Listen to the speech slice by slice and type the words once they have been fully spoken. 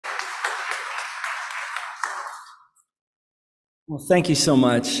Well, thank you so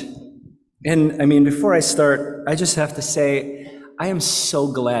much. And I mean, before I start, I just have to say, I am so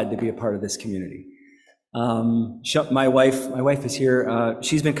glad to be a part of this community. My wife is here.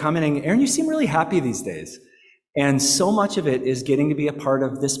 She's been commenting, Aaron, you seem really happy these days. And so much of it is getting to be a part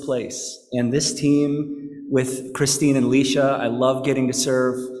of this place and this team with Christine and Leisha. I love getting to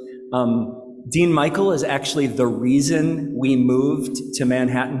serve. Dean Michael is actually the reason we moved to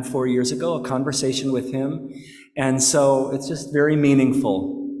Manhattan 4 years ago, a conversation with him. And so it's just very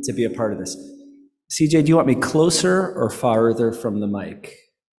meaningful to be a part of this. CJ, do you want me closer or farther from the mic?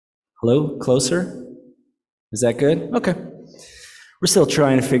 Hello? Closer? Is that good? Okay. We're still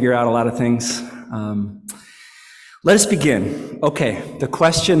trying to figure out a lot of things. Let us begin. Okay, the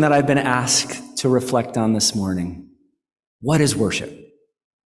question that I've been asked to reflect on this morning. What is worship?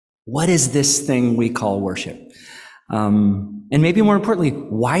 What is this thing we call worship? And maybe more importantly,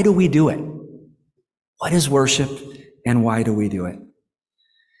 why do we do it? What is worship and why do we do it?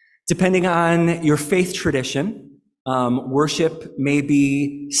 Depending on your faith tradition, worship may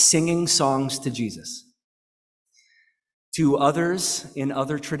be singing songs to Jesus. To others in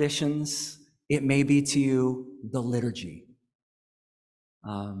other traditions, it may be to you the liturgy.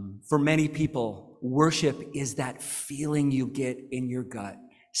 For many people, worship is that feeling you get in your gut,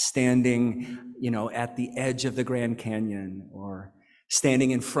 standing, at the edge of the Grand Canyon, or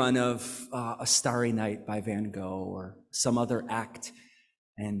standing in front of A Starry Night by Van Gogh, or some other act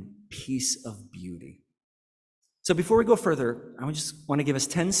and piece of beauty. So before we go further, I just want to give us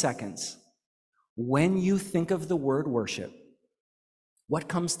 10 seconds. When you think of the word worship, what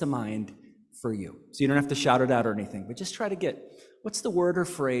comes to mind for you? So you don't have to shout it out or anything, but just try to get, what's the word or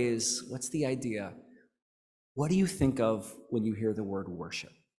phrase? What's the idea? What do you think of when you hear the word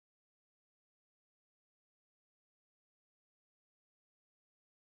worship?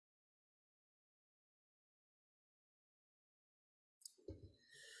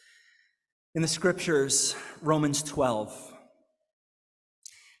 In the scriptures, Romans 12,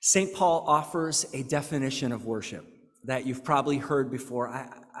 St. Paul offers a definition of worship that you've probably heard before.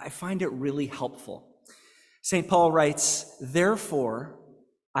 I find it really helpful. St. Paul writes, "Therefore,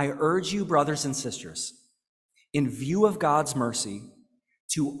 I urge you, brothers and sisters, in view of God's mercy,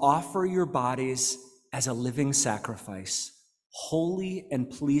 to offer your bodies as a living sacrifice, holy and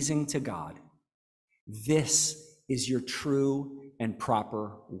pleasing to God. This is your true and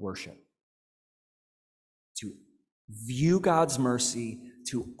proper worship." To view God's mercy,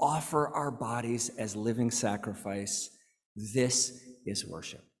 to offer our bodies as living sacrifice, this is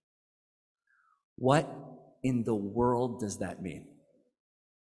worship. What in the world does that mean?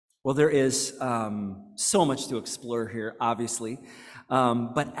 Well, there is so much to explore here, obviously,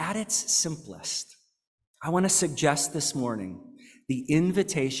 but at its simplest, I want to suggest this morning, the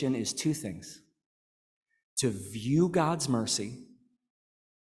invitation is two things: to view God's mercy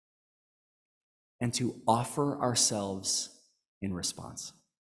and to offer ourselves in response.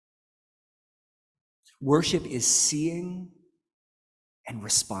 Worship is seeing and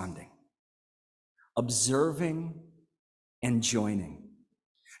responding, observing and joining,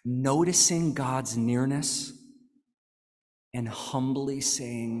 noticing God's nearness and humbly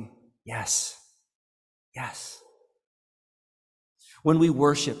saying, yes, yes. When we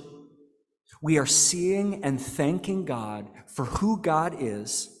worship, we are seeing and thanking God for who God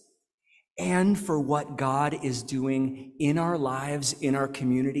is and for what God is doing in our lives, in our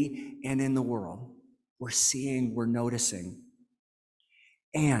community, and in the world. We're seeing, we're noticing.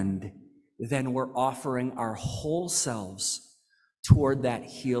 And then we're offering our whole selves toward that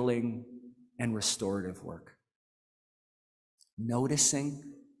healing and restorative work.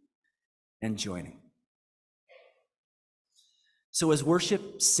 Noticing and joining. So is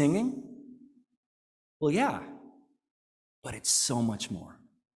worship singing? Well, yeah, but it's so much more.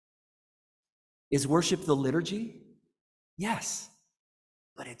 Is worship the liturgy? Yes,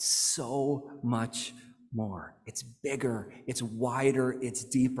 but it's so much more. It's bigger, it's wider, it's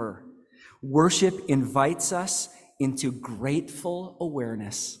deeper. Worship invites us into grateful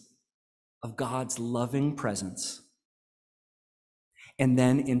awareness of God's loving presence, and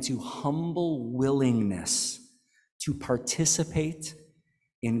then into humble willingness to participate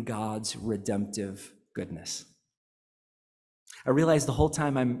in God's redemptive goodness. I realize the whole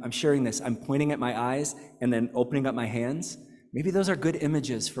time I'm sharing this, I'm pointing at my eyes and then opening up my hands. Maybe those are good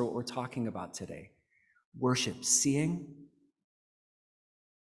images for what we're talking about today. Worship, seeing,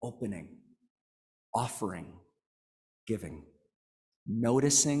 opening, offering, giving,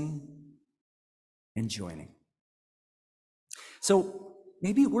 noticing, and joining. So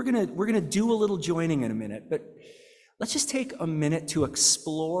maybe we're gonna do a little joining in a minute, but let's just take a minute to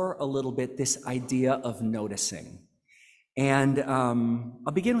explore a little bit this idea of noticing. And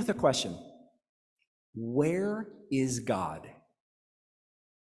I'll begin with a question. Where is God?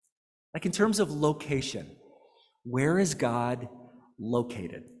 Like in terms of location, where is God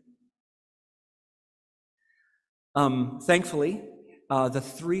located? Thankfully, the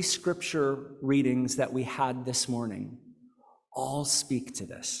three scripture readings that we had this morning all speak to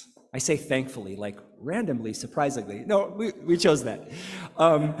this. I say thankfully, like randomly, surprisingly. No, we chose that.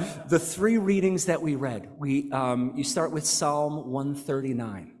 The three readings that we read, you start with Psalm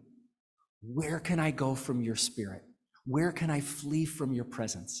 139. Where can I go from your spirit? Where can I flee from your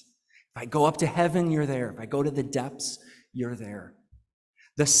presence? If I go up to heaven, you're there. If I go to the depths, you're there.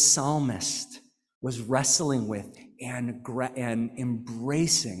 The psalmist was wrestling with and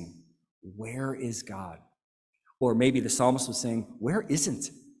embracing, where is God? Or maybe the psalmist was saying, where isn't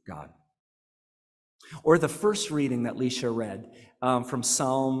God? Or the first reading that Leisha read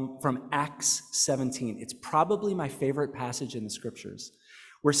from Acts 17. It's probably my favorite passage in the scriptures,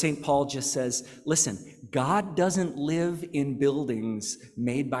 where St. Paul just says, listen, God doesn't live in buildings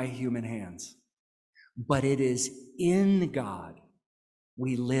made by human hands, but it is in God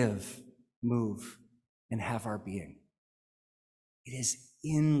we live, move, and have our being. It is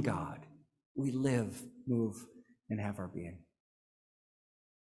in God we live, move, and have our being.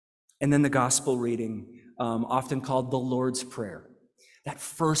 And then the gospel reading, often called the Lord's Prayer. That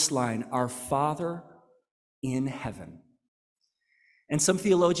first line, our Father in heaven. And some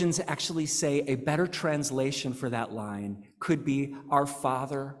theologians actually say a better translation for that line could be our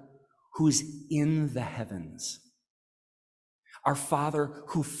Father who's in the heavens. Our Father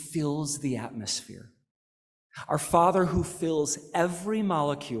who fills the atmosphere. Our Father who fills every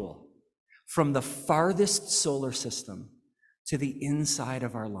molecule from the farthest solar system to the inside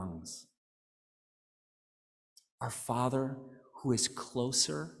of our lungs. Our Father who is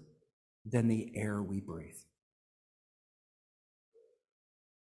closer than the air we breathe.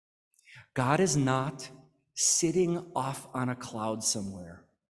 God is not sitting off on a cloud somewhere,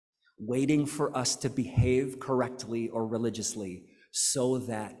 waiting for us to behave correctly or religiously so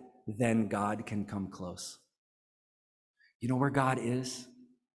that then God can come close. You know where God is?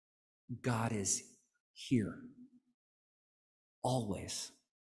 God is here. Always.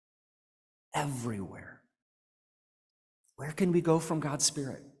 Everywhere. Where can we go from God's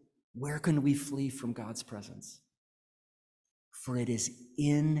Spirit? Where can we flee from God's presence? For it is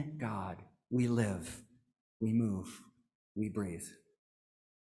in God we live, we move, we breathe.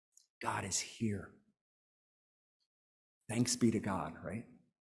 God is here. Thanks be to God, right?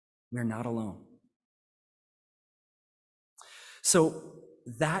 We're not alone. So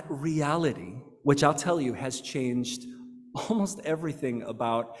that reality, which I'll tell you has changed almost everything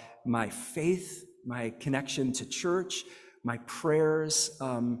about my faith, my connection to church, my prayers,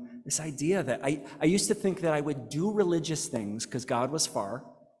 this idea that I used to think that I would do religious things because God was far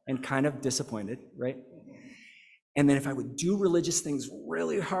and kind of disappointed, right? And then if I would do religious things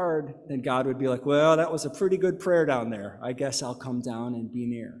really hard, then God would be like, well, that was a pretty good prayer down there. I guess I'll come down and be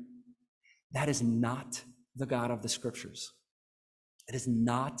near. That is not the God of the scriptures. It is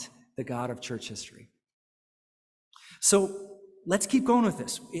not the God of church history. So let's keep going with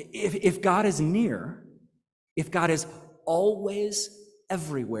this. If God is near, if God is always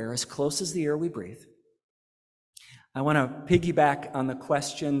everywhere, as close as the air we breathe, I want to piggyback on the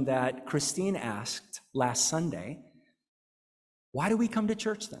question that Christine asked last Sunday. Why do we come to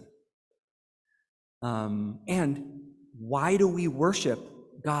church then? And why do we worship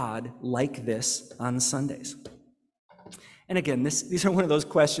God like this on Sundays? And again, these are one of those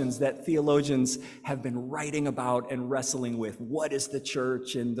questions that theologians have been writing about and wrestling with. What is the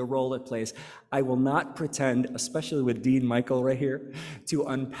church and the role it plays? I will not pretend, especially with Dean Michael right here, to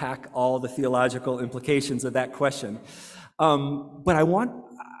unpack all the theological implications of that question. But I want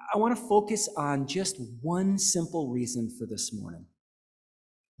to focus on just one simple reason for this morning.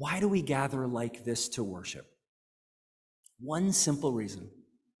 Why do we gather like this to worship? One simple reason.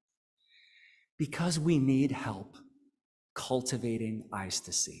 Because we need help cultivating eyes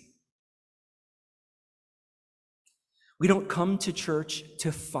to see. We don't come to church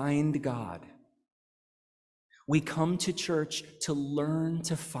to find God. We come to church to learn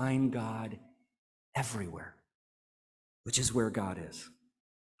to find God everywhere, which is where God is.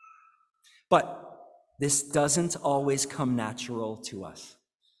 But this doesn't always come natural to us.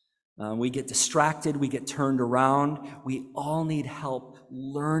 We get distracted, we get turned around. We all need help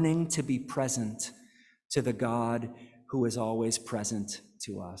learning to be present to the God who is always present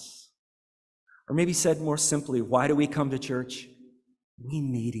to us. Or maybe said more simply, why do we come to church? We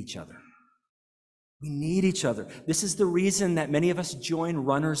need each other. We need each other. This is the reason that many of us join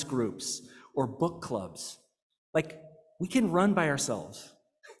runners groups or book clubs. Like, We can run by ourselves.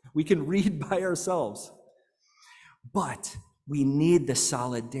 We can read by ourselves. But we need the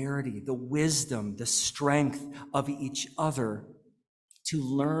solidarity, the wisdom, the strength of each other to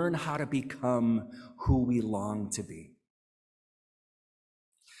learn how to become who we long to be.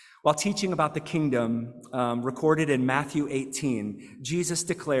 While teaching about the kingdom, recorded in Matthew 18, Jesus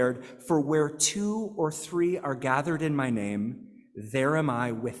declared, "For where 2 or 3 are gathered in my name, there am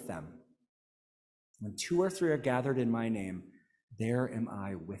I with them." When 2 or 3 are gathered in my name, there am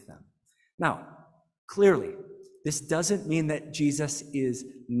I with them. Now, clearly, this doesn't mean that Jesus is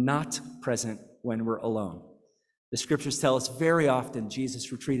not present when we're alone. The scriptures tell us very often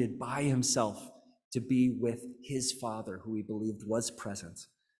Jesus retreated by himself to be with his Father, who he believed was present.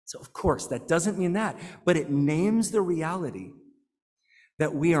 So, of course, that doesn't mean that, but it names the reality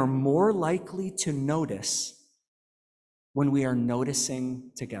that we are more likely to notice when we are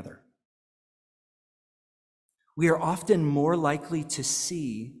noticing together. We are often more likely to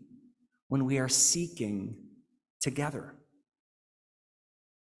see when we are seeking together.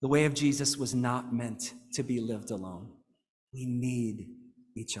 The way of Jesus was not meant to be lived alone. We need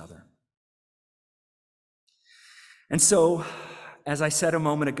each other. And so, as I said a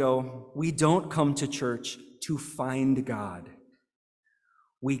moment ago, we don't come to church to find God.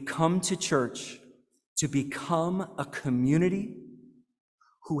 We come to church to become a community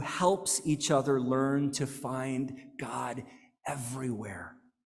who helps each other learn to find God everywhere,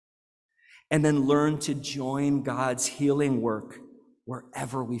 and then learn to join God's healing work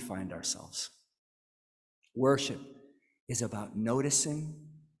wherever we find ourselves. Worship is about noticing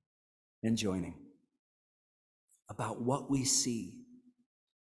and joining, about what we see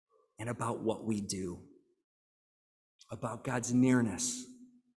and about what we do, about God's nearness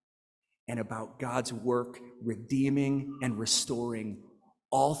and about God's work redeeming and restoring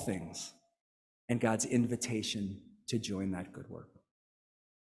all things, and God's invitation to join that good work.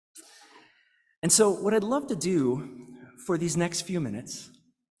 And so what I'd love to do for these next few minutes,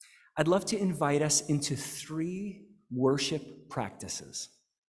 I'd love to invite us into 3 worship practices.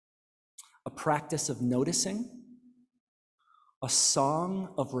 A practice of noticing, a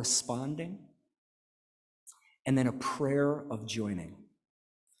song of responding, and then a prayer of joining.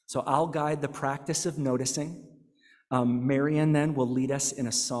 So I'll guide the practice of noticing. Marian then will lead us in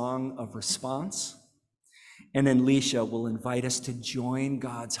a song of response. And then Leisha will invite us to join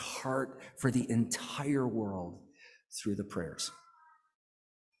God's heart for the entire world through the prayers.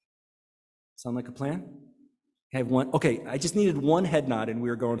 Sound like a plan? I have one. Okay, I just needed one head nod and we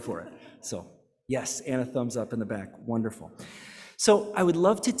were going for it. So yes, and a thumbs up in the back. Wonderful. So I would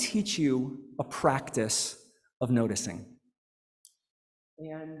love to teach you a practice of noticing.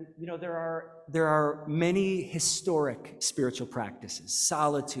 And there are many historic spiritual practices: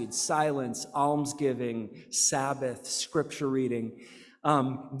 solitude, silence, almsgiving, Sabbath, scripture reading.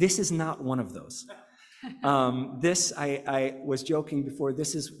 This is not one of those. I was joking before,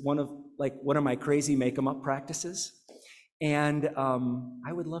 this is one of my crazy make-em-up practices. And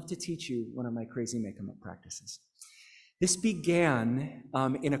I would love to teach you one of my crazy make-em-up practices. This began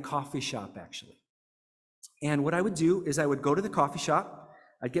in a coffee shop, actually. And what I would do is I would go to the coffee shop,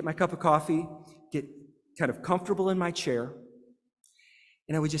 I'd get my cup of coffee, get kind of comfortable in my chair,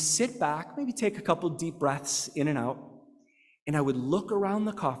 and I would just sit back, maybe take a couple deep breaths in and out, and I would look around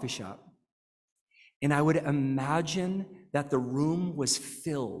the coffee shop, and I would imagine that the room was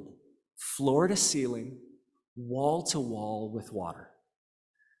filled, floor to ceiling, wall to wall, with water,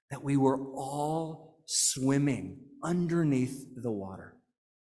 that we were all swimming underneath the water.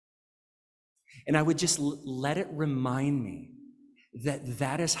 And I would just let it remind me that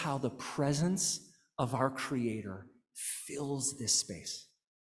that is how the presence of our Creator fills this space.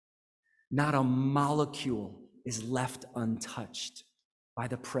 Not a molecule is left untouched by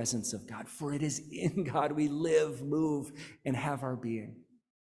the presence of God, for it is in God we live, move, and have our being.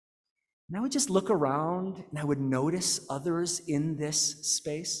 And I would just look around and I would notice others in this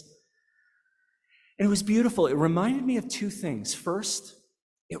space. And it was beautiful. It reminded me of 2 things. First,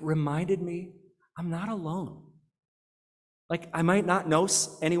 it reminded me I'm not alone. I might not know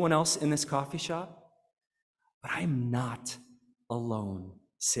anyone else in this coffee shop, but I'm not alone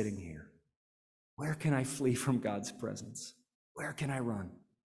sitting here. Where can I flee from God's presence? Where can I run?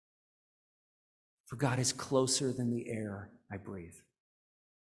 For God is closer than the air I breathe.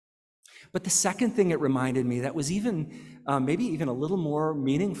 But the second thing it reminded me that was maybe even a little more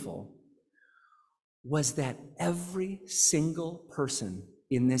meaningful was that every single person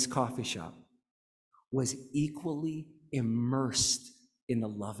in this coffee shop was equally immersed in the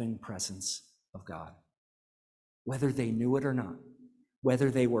loving presence of God, whether they knew it or not,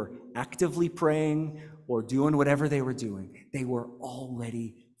 Whether they were actively praying or doing whatever they were doing, they were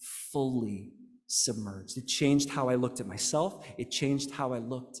already fully submerged. It changed how I looked at myself. It changed how I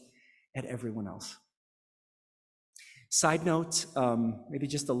looked at everyone else. Side note, maybe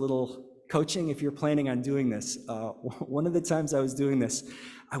just a little coaching if you're planning on doing this. One of the times I was doing this,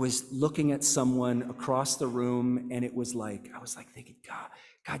 I was looking at someone across the room, and I was thinking,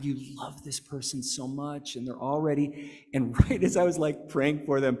 God, you love this person so much, and they're already, and right as I was praying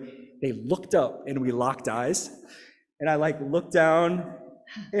for them, they looked up and we locked eyes, and I looked down,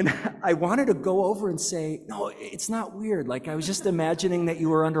 and I wanted to go over and say, no, it's not weird. I was just imagining that you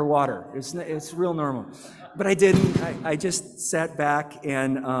were underwater. It's real normal. But I didn't. I just sat back,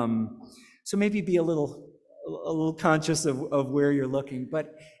 and so maybe be a little conscious of where you're looking.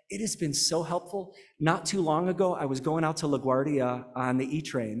 But it has been so helpful. Not too long ago, I was going out to LaGuardia on the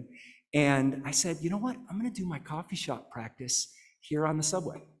E-train, and I said, you know what? I'm going to do my coffee shop practice here on the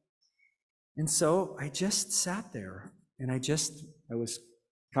subway. And so I just sat there, and I was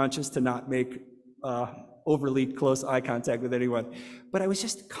conscious to not make overly close eye contact with anyone, but I was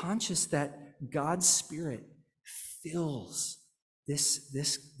just conscious that God's Spirit fills this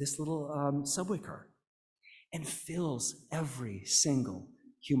little subway car and fills every single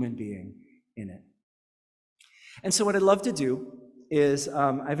human being in it. And so what I'd love to do is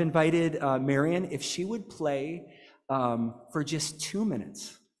I've invited Marion, if she would play for just 2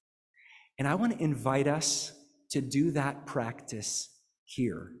 minutes. And I want to invite us to do that practice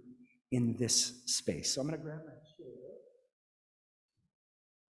here in this space. So I'm going to grab my chair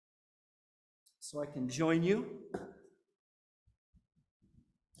so I can join you.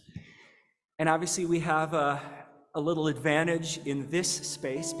 And obviously we have a little advantage in this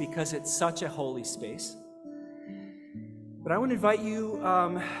space because it's such a holy space. But I want to invite you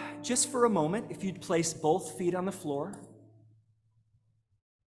just for a moment, if you'd place both feet on the floor.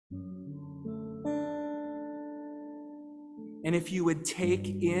 And if you would take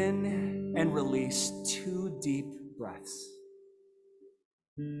in and release 2 deep breaths.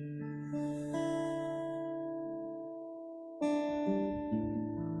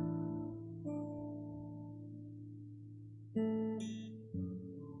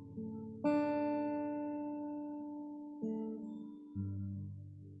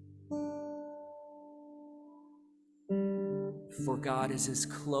 For God is as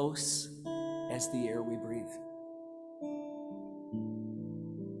close as the air we breathe.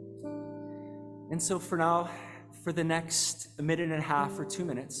 And so for now, for the next 1.5 minutes or 2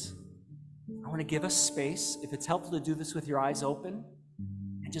 minutes, I want to give us space. If it's helpful to do this with your eyes open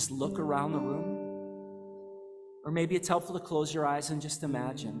and just look around the room, or maybe it's helpful to close your eyes and just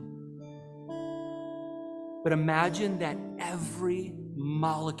imagine. But imagine that every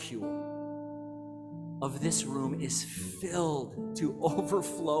molecule of this room is filled to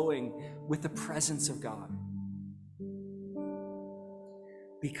overflowing with the presence of God.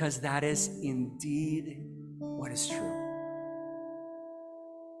 Because that is indeed what is true.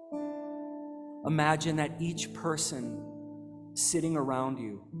 Imagine that each person sitting around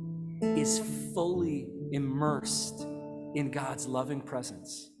you is fully immersed in God's loving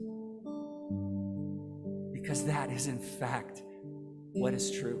presence. Because that is in fact what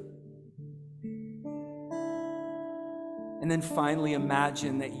is true. And then finally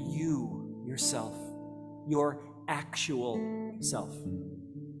imagine that you yourself, your actual self,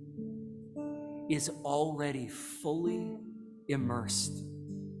 is already fully immersed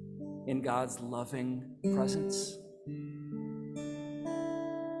in God's loving presence.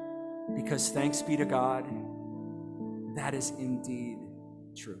 Because thanks be to God, that is indeed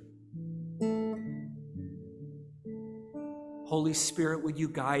true. Holy Spirit, would you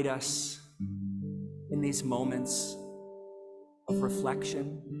guide us in these moments of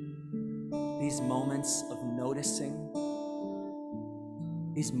reflection, these moments of noticing,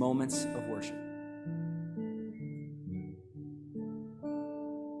 these moments of worship.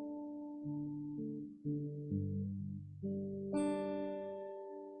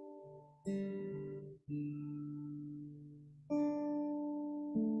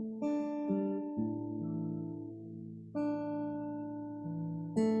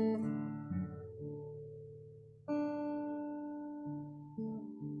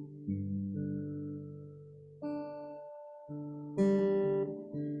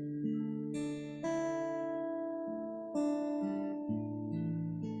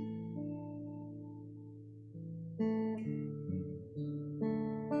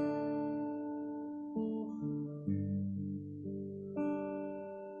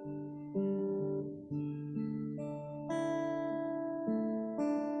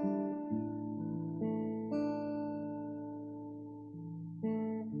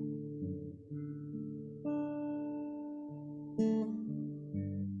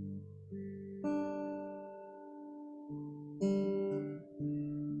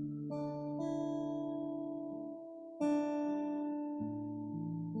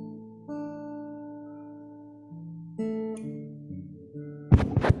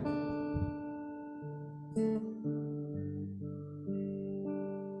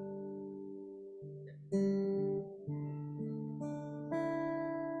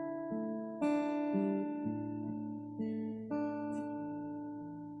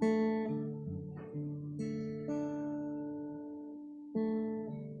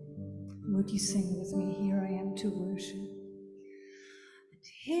 would you sing with me, Here I Am to Worship? And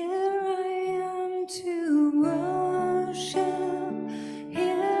here